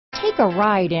Take a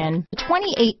ride in the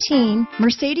 2018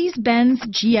 Mercedes-Benz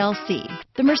GLC.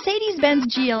 The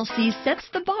Mercedes-Benz GLC sets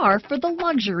the bar for the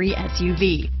luxury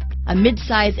SUV. A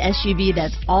midsize SUV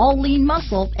that's all lean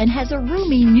muscle and has a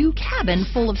roomy new cabin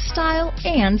full of style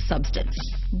and substance.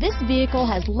 This vehicle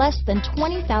has less than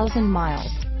 20,000 miles.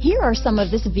 Here are some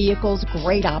of this vehicle's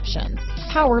great options: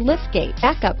 power liftgate,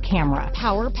 backup camera,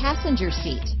 power passenger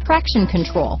seat, traction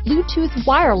control, Bluetooth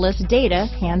wireless data,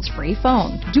 hands-free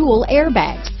phone, dual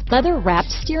airbags, leather-wrapped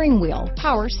steering wheel,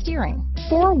 power steering,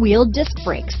 four-wheel disc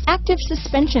brakes, active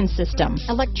suspension system,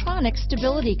 electronic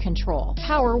stability control,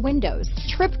 power windows,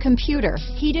 trip computer,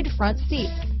 heated front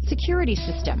seats, security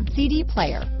system, CD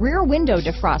player, rear window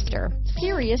defroster,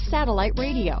 Sirius satellite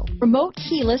radio, remote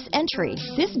keyless entry.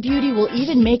 This beauty will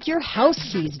even make your house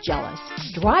keys jealous.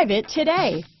 Drive it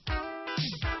today.